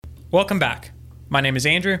Welcome back. My name is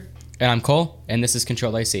Andrew. And I'm Cole, and this is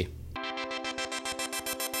Control AC.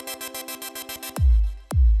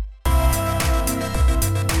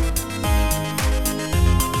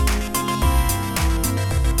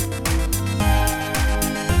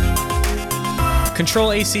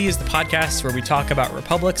 Control AC is the podcast where we talk about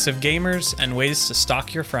republics of gamers and ways to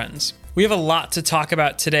stalk your friends. We have a lot to talk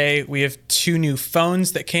about today. We have 2 new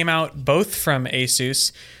phones that came out, both from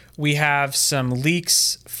ASUS. We have some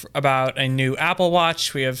leaks about a new Apple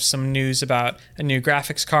Watch. We have some news about a new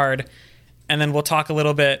graphics card. And then we'll talk a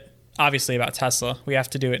little bit, obviously, about Tesla. We have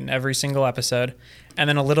to do it in every single episode. And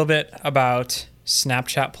then a little bit about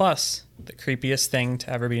Snapchat Plus, the creepiest thing to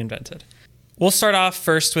ever be invented. We'll start off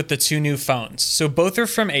first with the 2 new phones. So both are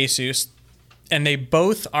from ASUS, and they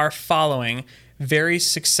both are following very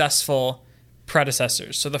successful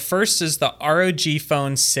predecessors. So the first is the ROG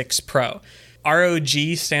Phone 6 Pro. ROG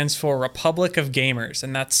stands for Republic of Gamers,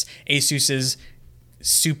 and that's ASUS's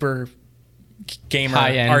super gamer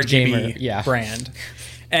high-end RGB gamer, brand.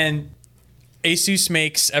 And ASUS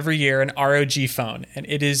makes every year an ROG phone, and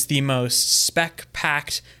it is the most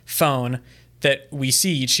spec-packed phone that we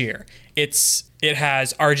see each year. It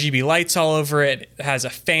has RGB lights all over it. It has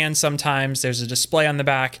a fan sometimes. There's a display on the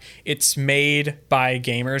back. It's made by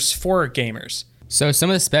gamers for gamers. So some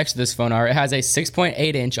of the specs of this phone are, it has a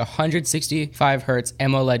 6.8-inch, 165 hertz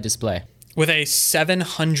AMOLED display. With a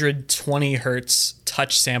 720 hertz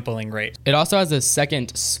touch sampling rate. It also has a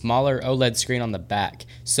second, smaller OLED screen on the back.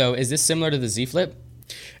 So is this similar to the Z Flip?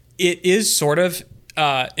 It is sort of,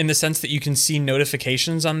 in the sense that you can see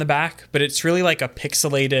notifications on the back, but it's really like a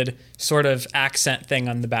pixelated sort of accent thing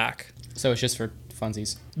on the back. So it's just for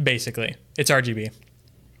funsies. Basically. It's RGB.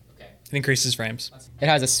 Okay. It increases frames. It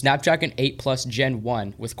has a Snapdragon 8 Plus Gen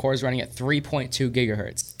 1 with cores running at 3.2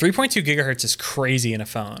 gigahertz. 3.2 gigahertz is crazy in a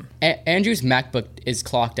phone. Andrew's MacBook is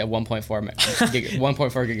clocked at 1.4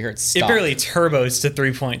 gigahertz. Stock. It barely turbos to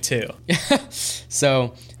 3.2.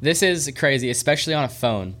 So this is crazy, especially on a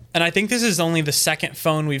phone. And I think this is only the second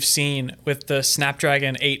phone we've seen with the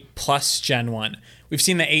Snapdragon 8 Plus Gen 1. We've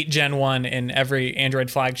seen the 8 Gen 1 in every Android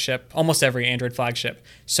flagship, almost every Android flagship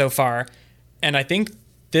so far. And I think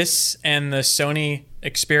this and the Sony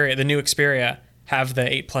Xperia, the new Xperia, have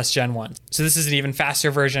the 8 Plus Gen 1. So this is an even faster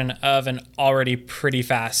version of an already pretty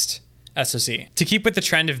fast SoC. To keep with the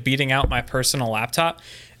trend of beating out my personal laptop,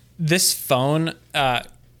 this phone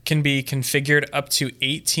can be configured up to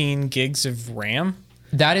 18 gigs of RAM.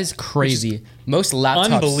 That is crazy. Most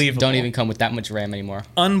laptops don't even come with that much RAM anymore.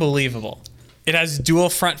 Unbelievable. It has dual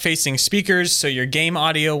front-facing speakers, so your game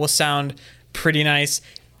audio will sound pretty nice.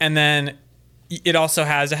 And then it also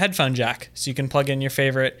has a headphone jack, so you can plug in your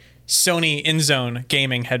favorite Sony InZone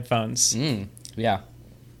gaming headphones. Yeah.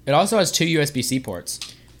 It also has 2 USB-C ports.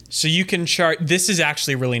 So you can charge. This is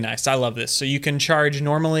actually really nice. I love this. So you can charge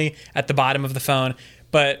normally at the bottom of the phone,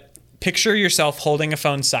 but picture yourself holding a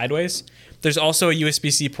phone sideways. There's also a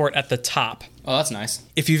USB-C port at the top. Oh, that's nice.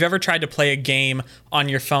 If you've ever tried to play a game on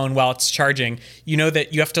your phone while it's charging, you know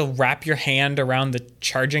that you have to wrap your hand around the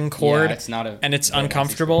charging cord. Yeah, and it's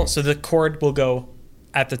uncomfortable. So the cord will go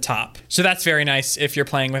at the top. So that's very nice if you're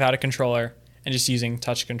playing without a controller and just using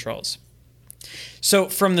touch controls. So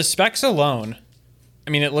from the specs alone, I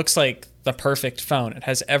mean, it looks like the perfect phone. It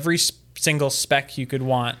has every single spec you could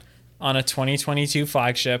want on a 2022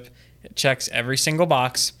 flagship. It checks every single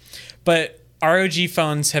box. But ROG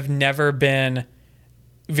phones have never been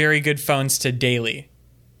very good phones to daily.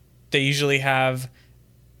 They usually have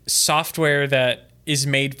software that is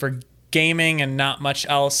made for gaming and not much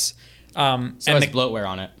else. So it's bloatware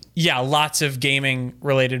on it. Yeah, lots of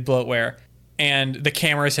gaming-related bloatware. And the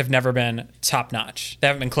cameras have never been top-notch. They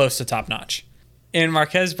haven't been close to top-notch. In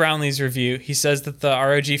Marques Brownlee's review, he says that the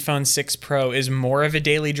ROG Phone 6 Pro is more of a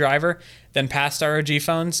daily driver than past ROG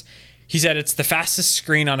phones. He said it's the fastest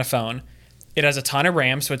screen on a phone. It has a ton of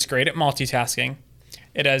RAM, so it's great at multitasking.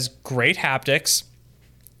 It has great haptics.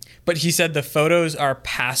 But he said the photos are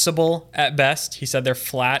passable at best. He said they're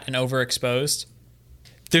flat and overexposed.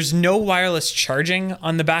 There's no wireless charging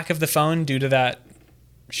on the back of the phone due to that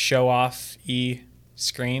show-off-y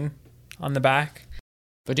screen on the back.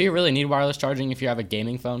 But do you really need wireless charging if you have a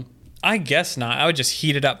gaming phone? I guess not. I would just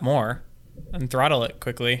heat it up more and throttle it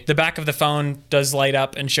quickly. The back of the phone does light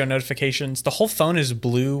up and show notifications. The whole phone is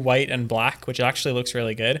blue, white, and black, which actually looks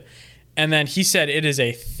really good. And then he said it is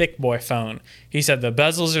a thick boy phone. He said the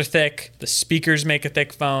bezels are thick, the speakers make a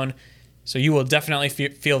thick phone, so you will definitely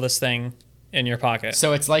feel this thing in your pocket.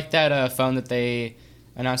 So it's like that phone that they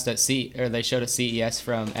announced at they showed at CES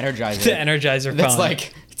from Energizer. The Energizer phone. That's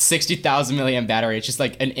like 60,000 milliamp battery. It's just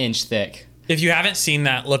like an inch thick. If you haven't seen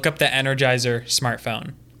that, look up the Energizer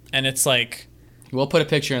smartphone. and it's like... We'll put a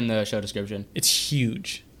picture in the show description. It's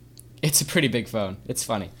huge. It's a pretty big phone. It's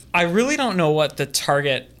funny. I really don't know what the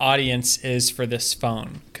target audience is for this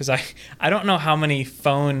phone, because I don't know how many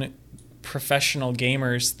phone professional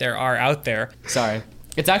gamers there are out there. Sorry.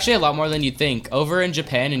 It's actually a lot more than you'd think. Over in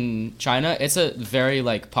Japan and China, it's a very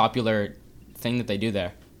like popular thing that they do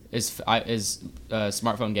there is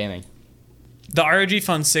smartphone gaming. The ROG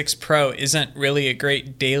Phone 6 Pro isn't really a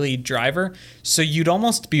great daily driver, so you'd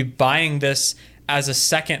almost be buying this as a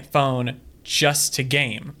second phone just to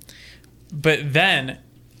game. But then,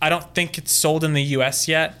 I don't think it's sold in the US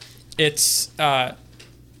yet. It's on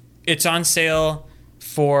sale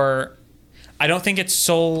for... I don't think it's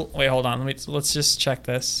sold... Wait, hold on. Let's just check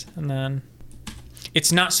this. And then...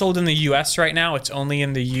 It's not sold in the US right now. It's only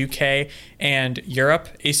in the UK and Europe.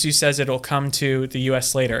 ASUS says it'll come to the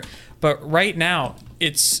US later. But right now,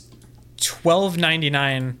 it's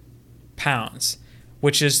 £1,299,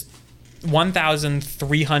 which is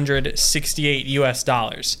 $1,368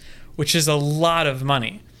 US, which is a lot of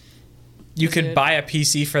money. You could buy a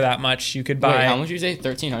PC for that much. You could buy... Wait, how much did you say?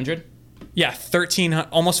 $1,300? Yeah,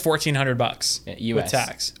 almost $1,400 US. With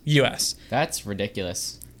tax. US. That's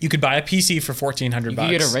ridiculous. You could buy a PC for $1,400. You could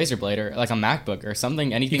get a Razer Blade or like a MacBook or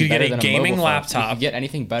something. Anything you could better get a than gaming a mobile laptop. Phone. You could get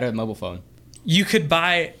anything better than a mobile phone. You could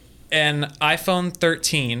buy an iPhone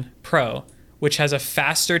 13 Pro, which has a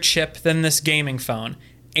faster chip than this gaming phone,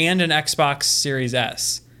 and an Xbox Series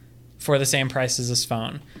S for the same price as this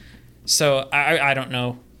phone. So I don't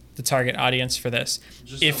know the target audience for this.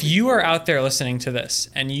 If you are out there listening to this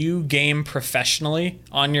and you game professionally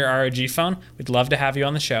on your ROG phone, we'd love to have you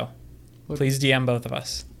on the show. Please DM both of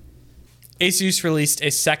us. ASUS released a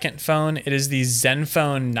second phone. It is the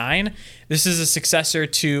Zenfone 9. This is a successor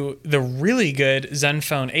to the really good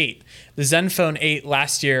Zenfone 8. The Zenfone 8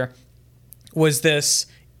 last year was this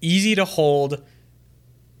easy to hold,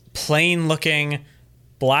 plain looking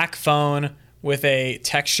black phone with a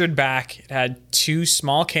textured back. It had two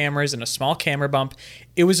small cameras and a small camera bump.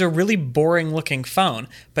 It was a really boring looking phone,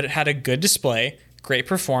 but it had a good display, great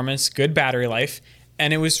performance, good battery life,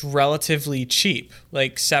 and it was relatively cheap,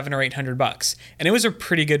 like $700 or $800. And it was a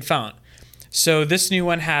pretty good phone. So this new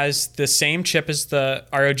one has the same chip as the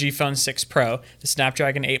ROG Phone 6 Pro, the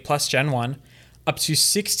Snapdragon 8 Plus Gen 1, up to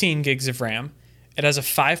 16 gigs of RAM. It has a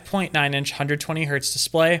 5.9-inch 120 hertz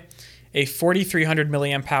display, a 4,300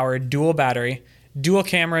 milliamp hour dual battery, dual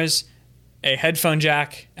cameras, a headphone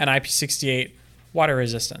jack, and IP68 water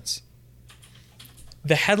resistance.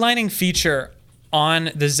 The headlining feature on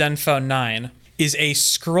the Zenfone 9 is a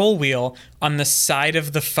scroll wheel on the side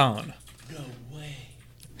of the phone. No way.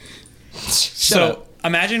 So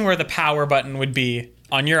imagine where the power button would be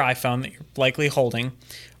on your iPhone that you're likely holding.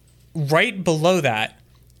 Right below that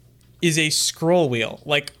is a scroll wheel,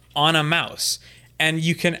 like on a mouse. And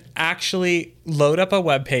you can actually load up a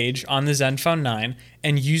web page on the Zenfone 9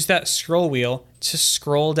 and use that scroll wheel to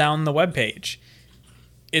scroll down the web page.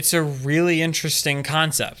 It's a really interesting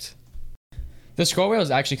concept. The scroll wheel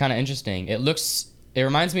is actually kind of interesting. It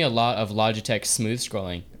reminds me a lot of Logitech's smooth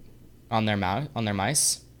scrolling on their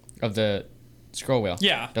mice of the scroll wheel.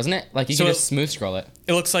 Yeah. Doesn't it? Like you can just smooth scroll it.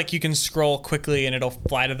 It looks like you can scroll quickly and it'll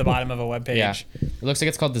fly to the bottom of a web page. Yeah. It looks like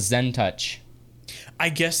it's called the Zen Touch. I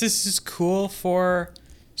guess this is cool for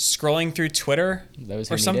scrolling through Twitter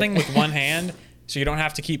or something with one hand. So you don't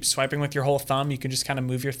have to keep swiping with your whole thumb. You can just kind of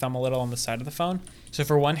move your thumb a little on the side of the phone. So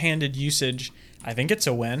for one-handed usage, I think it's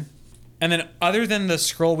a win. And then other than the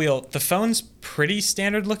scroll wheel, the phone's pretty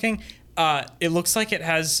standard looking. It looks like it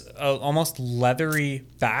has a almost leathery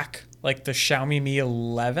back, like the Xiaomi Mi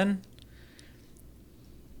 11.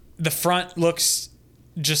 The front looks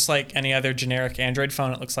just like any other generic Android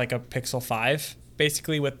phone. It looks like a Pixel 5,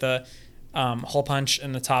 basically, with the hole punch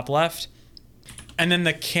in the top left. And then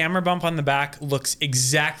the camera bump on the back looks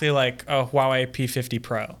exactly like a Huawei P50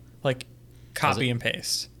 Pro, like copy and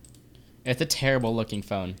paste. It's a terrible looking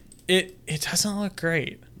phone. It doesn't look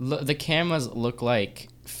great. The cameras look like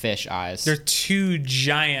fish eyes. They're two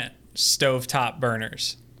giant stovetop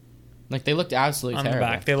burners. Like they looked absolutely on terrible.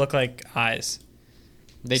 The back. They look like eyes.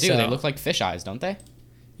 They do. They look like fish eyes, don't they?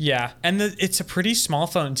 Yeah, and it's a pretty small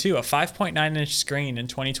phone too. A 5.9-inch screen in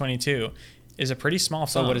 2022 is a pretty small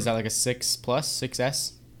phone. So what is that, like a 6 Plus,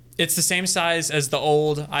 6S? It's the same size as the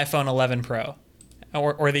old iPhone 11 Pro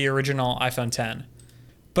or the original iPhone 10.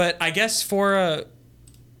 But I guess for a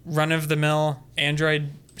run-of-the-mill Android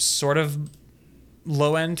sort of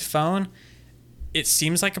low-end phone, it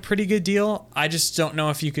seems like a pretty good deal. I just don't know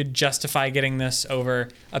if you could justify getting this over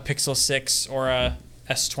a Pixel 6 or a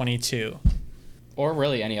S22. Or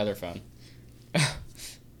really any other phone.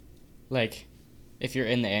 Like, if you're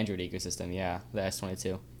in the Android ecosystem, yeah, the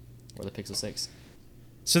S22. or the Pixel 6.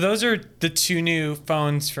 So those are the two new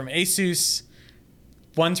phones from ASUS.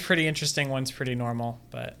 One's pretty interesting, one's pretty normal,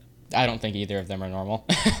 but I don't think either of them are normal.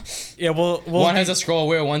 yeah, one has a scroll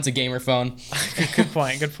wheel, one's a gamer phone. Good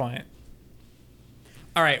point.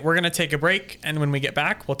 All right, we're going to take a break, and when we get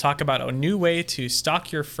back, we'll talk about a new way to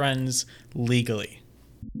stalk your friends legally.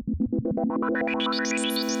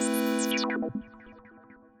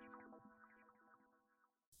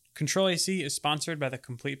 Control AC is sponsored by The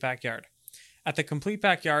Complete Backyard. At The Complete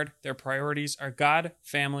Backyard, their priorities are God,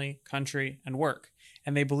 family, country, and work,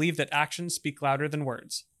 and they believe that actions speak louder than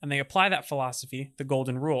words, and they apply that philosophy, the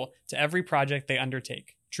golden rule, to every project they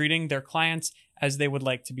undertake, treating their clients as they would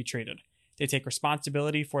like to be treated. They take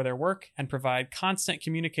responsibility for their work and provide constant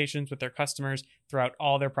communications with their customers throughout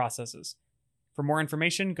all their processes. For more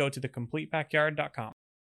information, go to thecompletebackyard.com.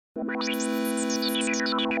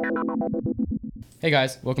 Hey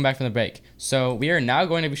guys, welcome back from the break. So we are now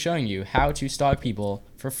going to be showing you how to stalk people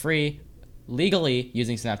for free, legally,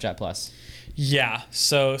 using Snapchat Plus. Yeah,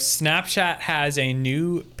 so Snapchat has a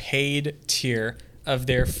new paid tier of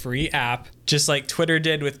their free app, just like Twitter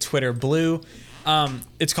did with Twitter Blue.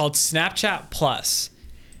 It's called Snapchat Plus,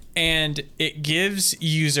 and it gives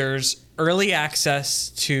users early access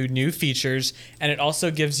to new features, and it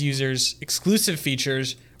also gives users exclusive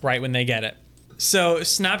features right when they get it. So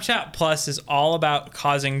Snapchat Plus is all about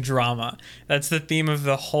causing drama. That's the theme of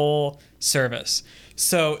the whole service.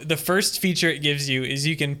 So the first feature it gives you is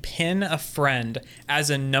you can pin a friend as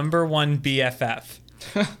a number one BFF.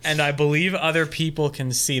 And I believe other people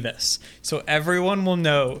can see this. So everyone will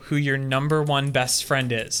know who your number one best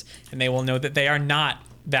friend is. And they will know that they are not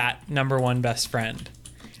that number one best friend.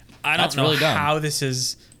 I don't know how this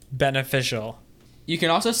is beneficial. You can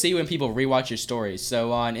also see when people rewatch your stories.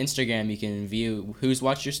 So on Instagram, you can view who's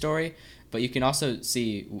watched your story, but you can also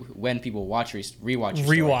see when people rewatch your story.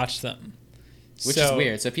 Rewatch them. Which is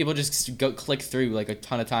weird. So people just go click through like a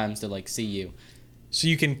ton of times to like see you. So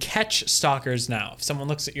you can catch stalkers now. If someone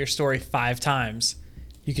looks at your story 5 times,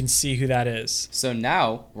 you can see who that is. So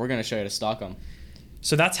now we're going to show you how to stalk them.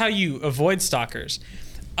 So that's how you avoid stalkers.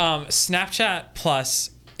 Snapchat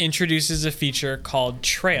Plus introduces a feature called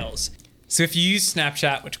Trails. So if you use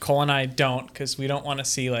Snapchat, which Cole and I don't, because we don't want to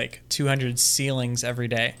see like 200 ceilings every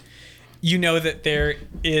day, you know that there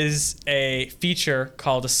is a feature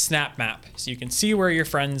called a Snap Map. So you can see where your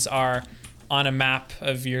friends are on a map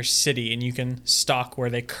of your city, and you can stalk where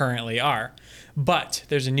they currently are. But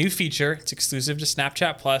there's a new feature, it's exclusive to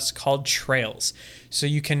Snapchat Plus, called Trails. So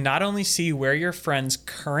you can not only see where your friends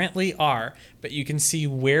currently are, but you can see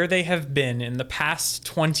where they have been in the past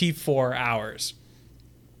 24 hours.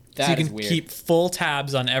 So you can keep full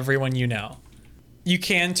tabs on everyone you know. You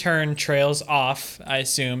can turn Trails off, I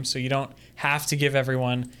assume, so you don't have to give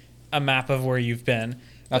everyone a map of where you've been.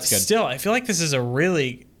 That's good. Still, I feel like this is a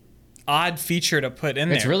really odd feature to put in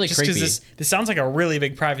there. It's really creepy. Just this sounds like a really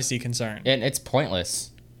big privacy concern. And it's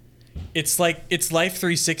pointless. It's like it's Life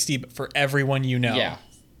 360, but for everyone you know. Yeah.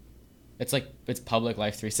 It's public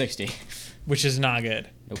Life 360. Which is not good.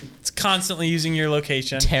 Nope. It's constantly using your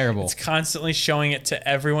location. Terrible. It's constantly showing it to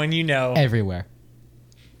everyone you know. Everywhere.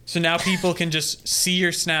 So now people can just see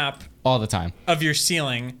your snap all the time of your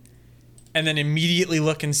ceiling and then immediately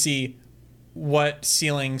look and see what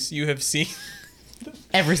ceilings you have seen.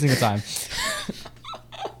 Every single time.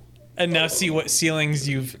 And now see what ceilings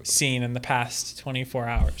you've seen in the past 24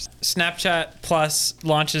 hours. Snapchat Plus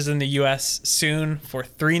launches in the US soon for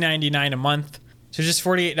 $3.99 a month. So just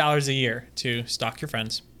 $48 a year to stalk your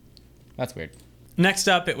friends. That's weird. Next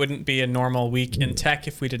up, it wouldn't be a normal week in tech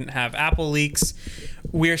if we didn't have Apple leaks.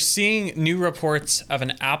 We're seeing new reports of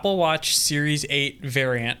an Apple Watch Series 8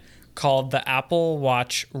 variant called the Apple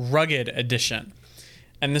Watch Rugged Edition.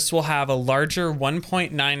 And this will have a larger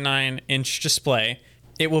 1.99-inch display.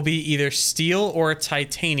 It will be either steel or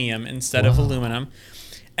titanium instead of aluminum.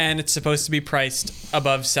 And it's supposed to be priced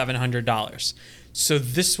above $700. So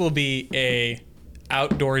this will be a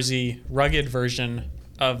outdoorsy, rugged version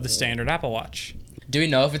of the standard Apple Watch. Do we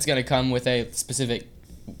know if it's going to come with a specific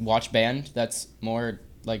watch band that's more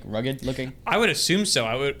like rugged looking? I would assume so.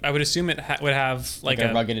 I would assume it would have like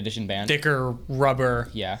a rugged edition band, thicker rubber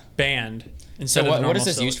band instead of normal. What is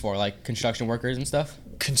this used for? Like construction workers and stuff?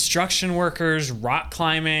 Construction workers, rock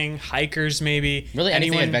climbing, hikers, maybe. Really,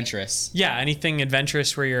 anything adventurous. Yeah, anything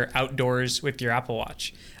adventurous where you're outdoors with your Apple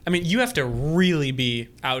Watch. I mean, you have to really be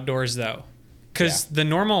outdoors though, because the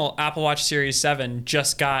normal Apple Watch Series 7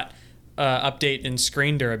 just got update in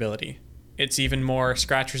screen durability. It's even more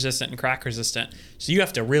scratch resistant and crack resistant. So you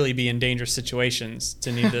have to really be in dangerous situations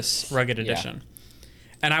to need this rugged edition.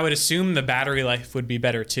 And I would assume the battery life would be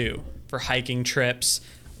better too for hiking trips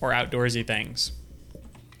or outdoorsy things.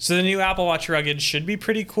 So the new Apple Watch Rugged should be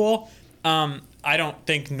pretty cool. I don't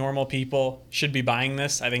think normal people should be buying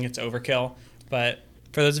this. I think it's overkill. But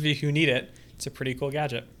for those of you who need it, it's a pretty cool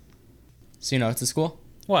gadget. So you know what's cool?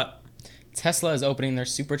 What? Tesla is opening their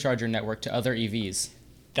supercharger network to other EVs.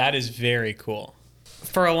 That is very cool.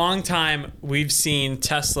 For a long time, we've seen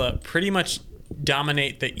Tesla pretty much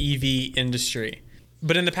dominate the EV industry.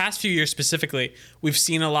 But in the past few years specifically, we've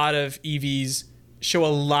seen a lot of EVs show a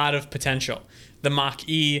lot of potential. The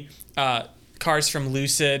Mach-E, cars from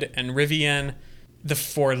Lucid and Rivian, the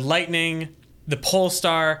Ford Lightning, the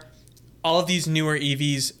Polestar, all of these newer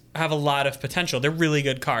EVs have a lot of potential. They're really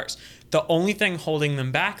good cars. The only thing holding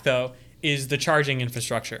them back, though, is the charging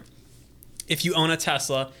infrastructure. If you own a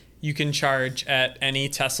Tesla, you can charge at any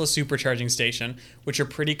Tesla supercharging station, which are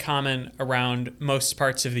pretty common around most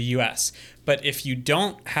parts of the US. But if you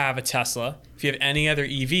don't have a Tesla, if you have any other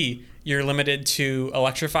EV, you're limited to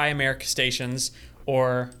Electrify America stations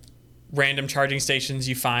or random charging stations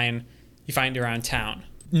you find around town.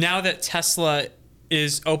 Now that Tesla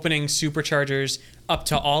is opening superchargers up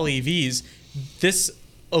to all EVs, this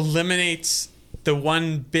eliminates the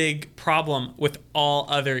one big problem with all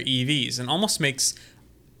other EVs and almost makes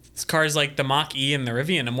cars like the Mach-E and the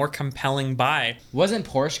Rivian a more compelling buy. Wasn't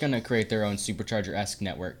Porsche going to create their own supercharger-esque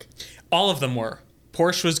network? All of them were.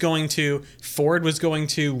 Porsche was going to, Ford was going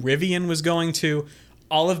to, Rivian was going to.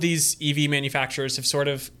 All of these EV manufacturers have sort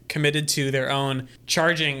of committed to their own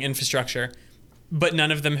charging infrastructure, but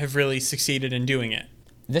none of them have really succeeded in doing it.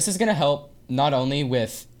 This is going to help not only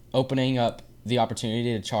with opening up the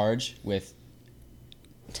opportunity to charge with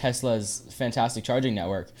Tesla's fantastic charging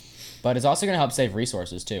network, but it's also going to help save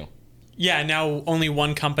resources too. Yeah, now only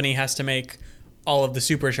one company has to make all of the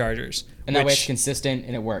superchargers. And that way it's consistent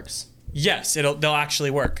and it works. Yes, they'll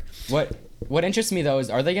actually work. What interests me though is,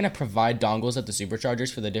 are they going to provide dongles at the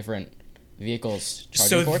superchargers for the different vehicles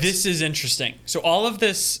charging ports? So this is interesting. So all of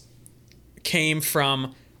this came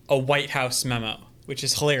from a White House memo, which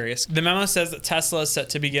is hilarious. The memo says that Tesla is set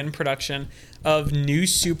to begin production of new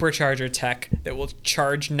supercharger tech that will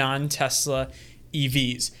charge non-Tesla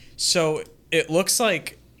EVs. So it looks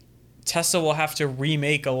like Tesla will have to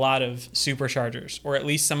remake a lot of superchargers, or at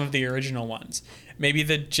least some of the original ones. Maybe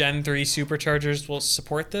the Gen 3 superchargers will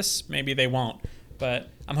support this. Maybe they won't. But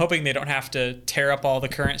I'm hoping they don't have to tear up all the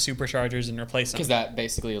current superchargers and replace them. Because that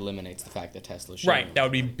basically eliminates the fact that Tesla should. Right. That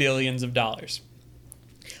would be billions of dollars.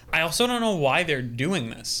 I also don't know why they're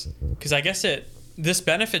doing this. Because I guess this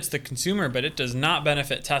benefits the consumer, but it does not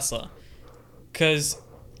benefit Tesla. Because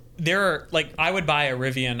I would buy a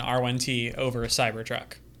Rivian R1T over a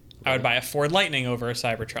Cybertruck. I would buy a Ford Lightning over a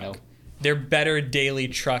Cybertruck. No. They're better daily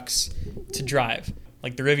trucks to drive.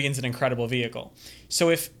 Like the Rivian's an incredible vehicle. So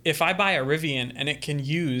if I buy a Rivian and it can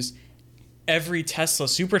use every Tesla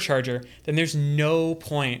supercharger, then there's no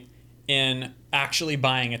point in actually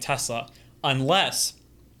buying a Tesla unless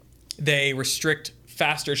they restrict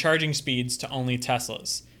faster charging speeds to only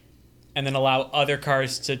Teslas and then allow other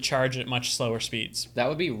cars to charge at much slower speeds. That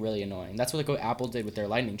would be really annoying. That's what Apple did with their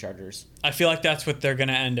Lightning chargers. I feel like that's what they're going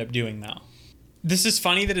to end up doing now. This is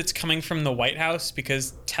funny that it's coming from the White House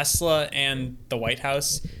because Tesla and the White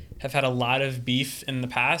House have had a lot of beef in the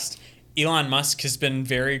past. Elon Musk has been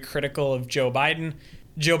very critical of Joe Biden.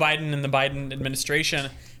 Joe Biden and the Biden administration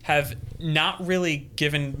have not really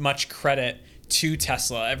given much credit to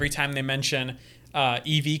Tesla. Every time they mention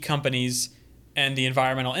EV companies and the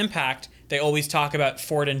environmental impact, they always talk about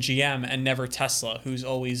Ford and GM and never Tesla, who's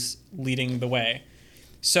always leading the way.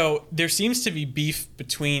 So there seems to be beef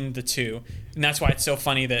between the two, and that's why it's so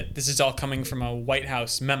funny that this is all coming from a White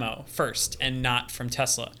House memo first and not from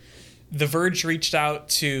Tesla. The Verge reached out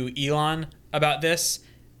to Elon about this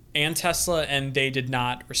and Tesla, and they did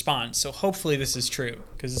not respond. So hopefully this is true,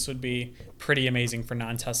 because this would be pretty amazing for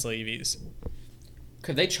non-Tesla EVs.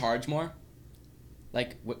 Could they charge more?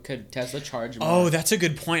 Could Tesla charge more? Oh, that's a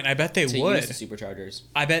good point. I bet they would. To use the superchargers.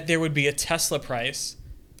 I bet there would be a Tesla price,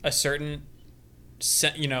 a certain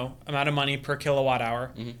amount of money per kilowatt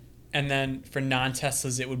hour, and then for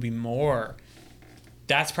non-Teslas it would be more.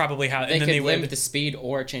 That's probably how. They could limit the speed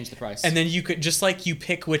or change the price. And then you could, just like you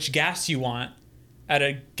pick which gas you want at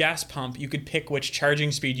a gas pump, you could pick which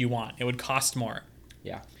charging speed you want. It would cost more.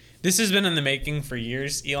 Yeah. This has been in the making for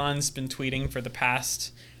years. Elon's been tweeting for the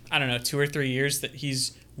past, 2 or 3 years that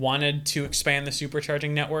he's wanted to expand the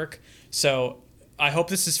supercharging network. So I hope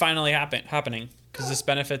this is finally happening, because this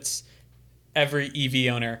benefits every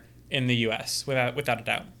EV owner in the US without a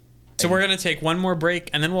doubt. So we're going to take one more break,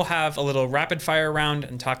 and then we'll have a little rapid fire round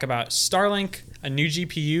and talk about Starlink, a new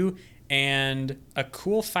GPU, and a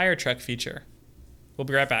cool fire truck feature. We'll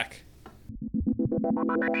be right back.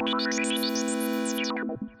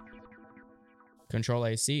 Control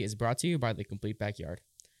AC is brought to you by The Complete Backyard.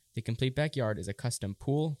 The Complete Backyard is a custom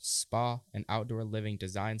pool, spa, and outdoor living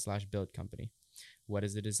design/build company. What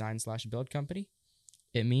is a design/build company?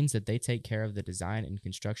 It means that they take care of the design and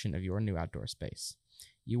construction of your new outdoor space.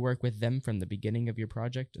 You work with them from the beginning of your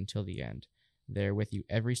project until the end. They're with you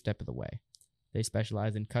every step of the way. They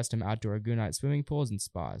specialize in custom outdoor Gunite swimming pools and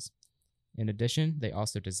spas. In addition, they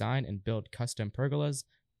also design and build custom pergolas,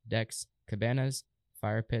 decks, cabanas,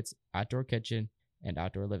 fire pits, outdoor kitchen, and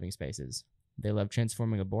outdoor living spaces. They love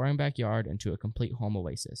transforming a boring backyard into a complete home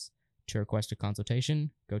oasis. To request a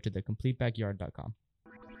consultation, go to thecompletebackyard.com.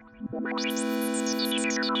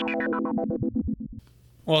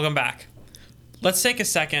 Welcome back. Let's take a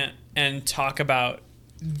second and talk about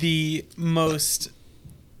the most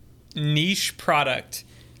niche product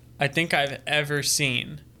I think I've ever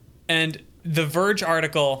seen. And the Verge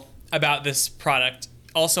article about this product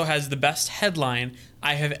also has the best headline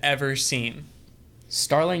I have ever seen.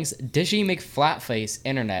 Starlink's Dishy McFlatface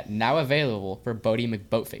internet now available for Bodie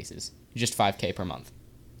McBoatfaces. Just $5K per month.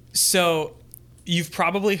 So you've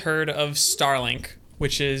probably heard of Starlink,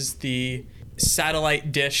 which is the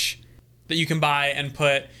satellite dish that you can buy and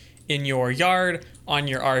put in your yard, on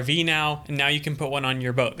your RV now, and now you can put one on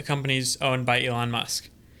your boat. The company's owned by Elon Musk.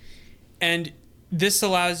 And this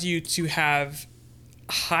allows you to have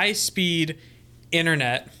high-speed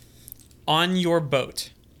internet on your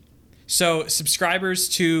boat. So subscribers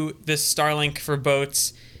to this Starlink for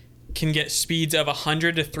boats can get speeds of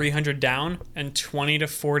 100 to 300 down and 20 to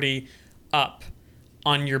 40 up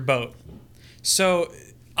on your boat. So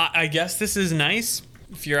I guess this is nice.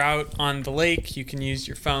 If you're out on the lake, you can use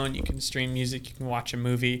your phone, you can stream music, you can watch a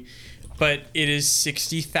movie, but it is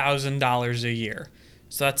 $60,000 a year.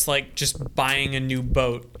 So that's like just buying a new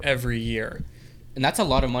boat every year. And that's a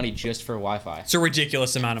lot of money just for Wi-Fi. It's a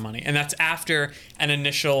ridiculous amount of money. And that's after an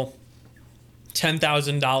initial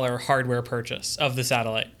 $10,000 hardware purchase of the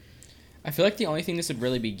satellite. I feel like the only thing this would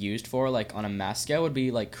really be used for, like on a mass scale, would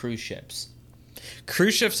be like cruise ships.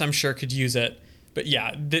 Cruise ships, I'm sure, could use it. But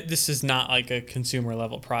yeah, this is not like a consumer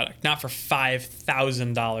level product. Not for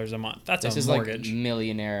 $5,000 a month. That's this a is mortgage. Like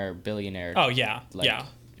millionaire, billionaire. Oh, yeah. Like, yeah.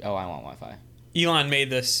 Oh, I want Wi-Fi. Elon made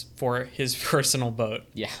this for his personal boat.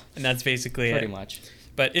 Yeah. And that's basically Pretty it. much.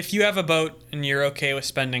 But if you have a boat and you're okay with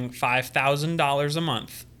spending $5,000 a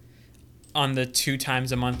month on the 2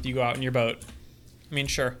 times a month you go out in your boat, I mean,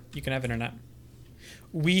 sure, you can have internet.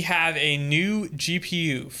 We have a new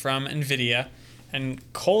GPU from NVIDIA, and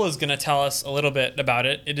Cole is going to tell us a little bit about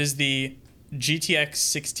it. It is the GTX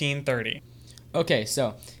 1630. Okay,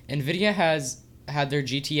 so NVIDIA has had their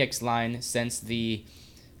GTX line since the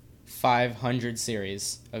 500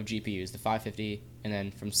 series of GPUs, the 550, and then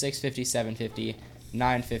from 650, 750,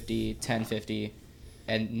 950, 1050,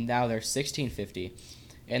 and now they're 1650.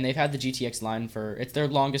 And they've had the GTX line it's their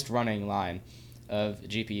longest running line of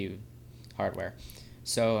GPU hardware.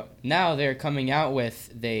 So now they're coming out with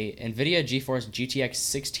the NVIDIA GeForce GTX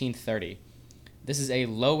 1630. This is a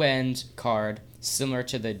low-end card similar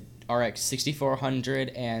to the RX 6400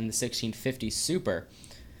 and the 1650 Super.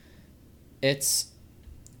 It's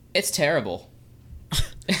terrible.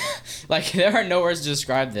 Like, there are no words to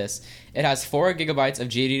describe this. It has 4 gigabytes of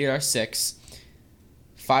GDDR6,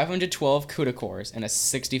 512 CUDA cores, and a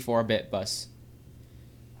 64-bit bus.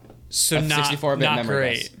 So not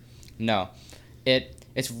great. Bus. No.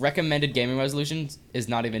 Its recommended gaming resolution is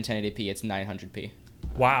not even 1080p, it's 900p.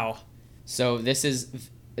 Wow. So this is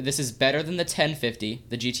better than the 1050,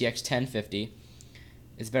 the GTX 1050.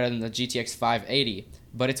 It's better than the GTX 580,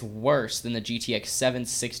 but it's worse than the GTX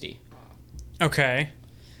 760. Okay.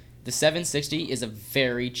 The 760 is a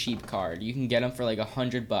very cheap card. You can get them for like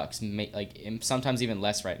 $100, like sometimes even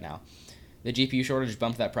less right now. The GPU shortage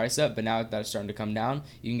bumped that price up, but now that it's starting to come down,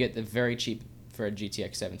 you can get the very cheap for a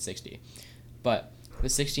GTX 760. But the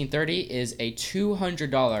 1630 is a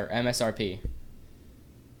 $200 MSRP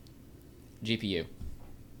GPU.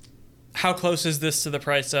 How close is this to the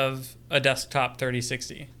price of a desktop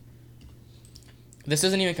 3060? This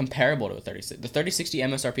isn't even comparable to a 3060. The 3060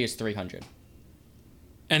 MSRP is $300.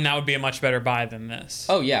 And that would be a much better buy than this.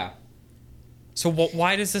 Oh, yeah. So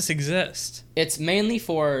why does this exist? It's mainly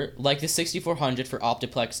for, like, the 6400 for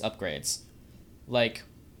Optiplex upgrades. Like,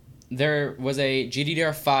 there was a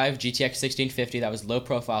GDDR5 GTX 1650 that was low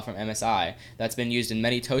profile from MSI that's been used in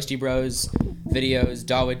many Toasty Bros videos,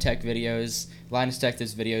 Dawood Tech videos, Linus Tech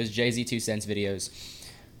Tips videos, Jay-Z 2 Cents videos.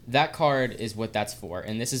 That card is what that's for,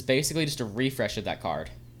 and this is basically just a refresh of that card.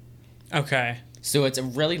 Okay. So it's a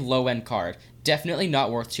really low-end card. Definitely not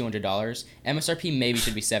worth $200. MSRP maybe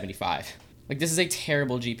should be $75. Like, this is a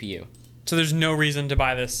terrible GPU. So there's no reason to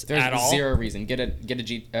buy this There's at all? zero reason. Get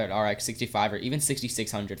an RX 65 or even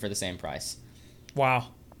 6600 for the same price. Wow.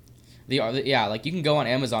 Like you can go on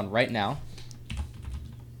Amazon right now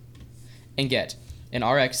and get an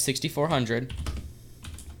RX 6400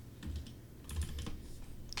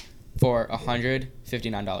 for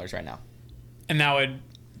 $159 right now. And that would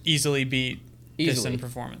easily beat this Easily. in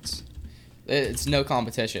performance. It's no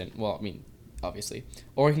competition. Well, I mean, obviously.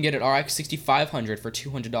 Or you can get an RX 6500 for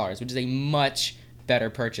 $200, which is a much better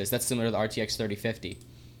purchase. That's similar to the RTX 3050.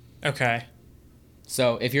 Okay.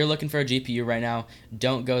 So if you're looking for a GPU right now,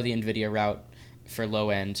 don't go the NVIDIA route for low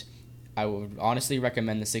end. I would honestly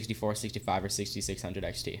recommend the 6465 or 6600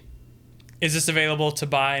 XT. Is this available to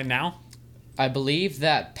buy now? I believe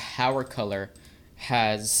that Power Color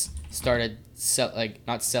has started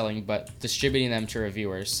not selling, but distributing them to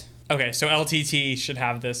reviewers. Okay, so LTT should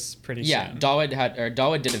have this pretty soon.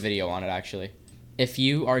 Dawood did a video on it actually. If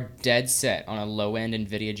you are dead set on a low end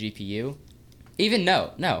NVIDIA GPU, even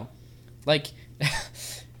no, like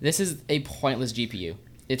this is a pointless GPU.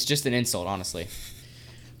 It's just an insult, honestly.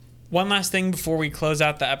 One last thing before we close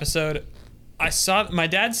out the episode. My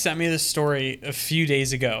dad sent me this story a few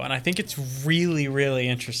days ago, and I think it's really, really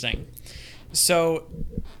interesting. So,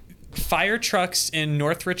 fire trucks in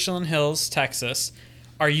North Richland Hills, Texas,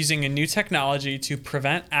 are using a new technology to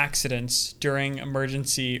prevent accidents during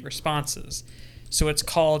emergency responses. So it's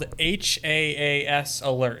called HAAS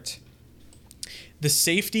Alert. The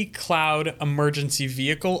Safety Cloud Emergency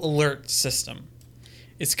Vehicle Alert System.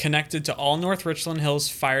 It's connected to all North Richland Hills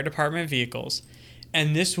Fire Department vehicles,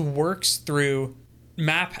 and this works through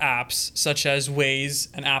map apps such as Waze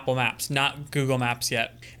and Apple Maps, not Google Maps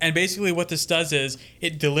yet. And basically what this does is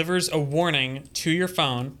it delivers a warning to your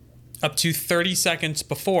phone up to 30 seconds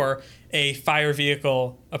before a fire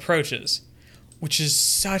vehicle approaches, which is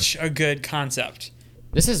such a good concept.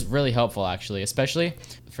 This is really helpful, actually, especially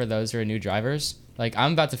for those who are new drivers. Like,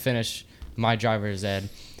 I'm about to finish my driver's ed,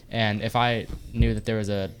 and if I knew that there was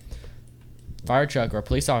a fire truck or a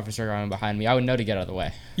police officer going behind me, I would know to get out of the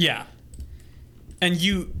way. Yeah. And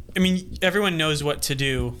everyone knows what to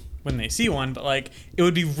do when they see one, but, like, it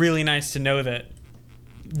would be really nice to know that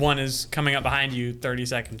one is coming up behind you 30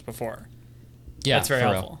 seconds before. Yeah, that's very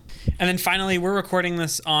helpful. And then finally, we're recording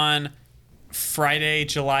this on Friday,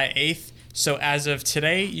 July 8th. So as of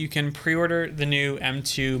today, you can pre-order the new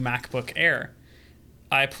M2 MacBook Air.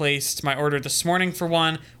 I placed my order this morning for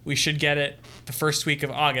one. We should get it the first week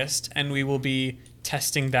of August, and we will be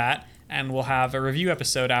testing that, and we'll have a review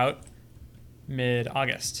episode out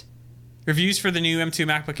mid-August. Reviews for the new M2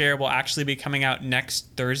 MacBook Air will actually be coming out next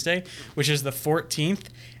Thursday, which is the 14th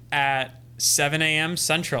at 7 a.m.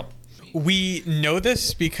 Central. We know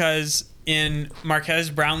this because in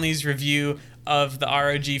Marquez Brownlee's review of the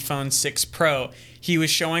ROG Phone 6 Pro, he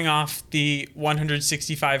was showing off the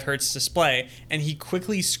 165 hertz display, and he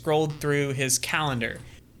quickly scrolled through his calendar.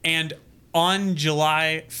 And on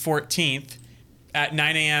July 14th at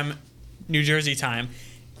 9 a.m. New Jersey time,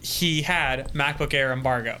 he had MacBook Air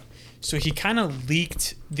embargo. So he kind of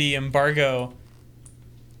leaked the embargo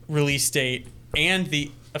release date and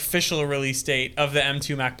the official release date of the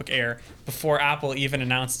M2 MacBook Air before Apple even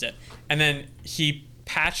announced it. And then he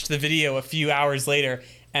patched the video a few hours later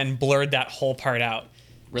and blurred that whole part out.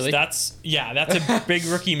 Really? So that's a big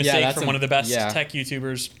rookie mistake from one of the best tech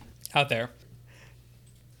YouTubers out there.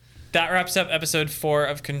 That wraps up episode 4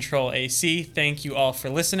 of Control AC. Thank you all for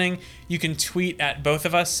listening. You can tweet at both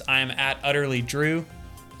of us. I'm at UtterlyDrew.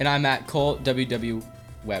 And I'm at Cole WW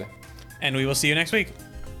Web. And we will see you next week.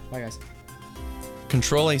 Bye, guys.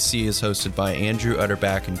 Control AC is hosted by Andrew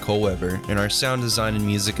Utterback and Cole Weber, and our sound design and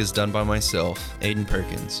music is done by myself, Aiden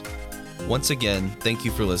Perkins. Once again, thank you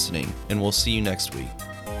for listening, and we'll see you next week.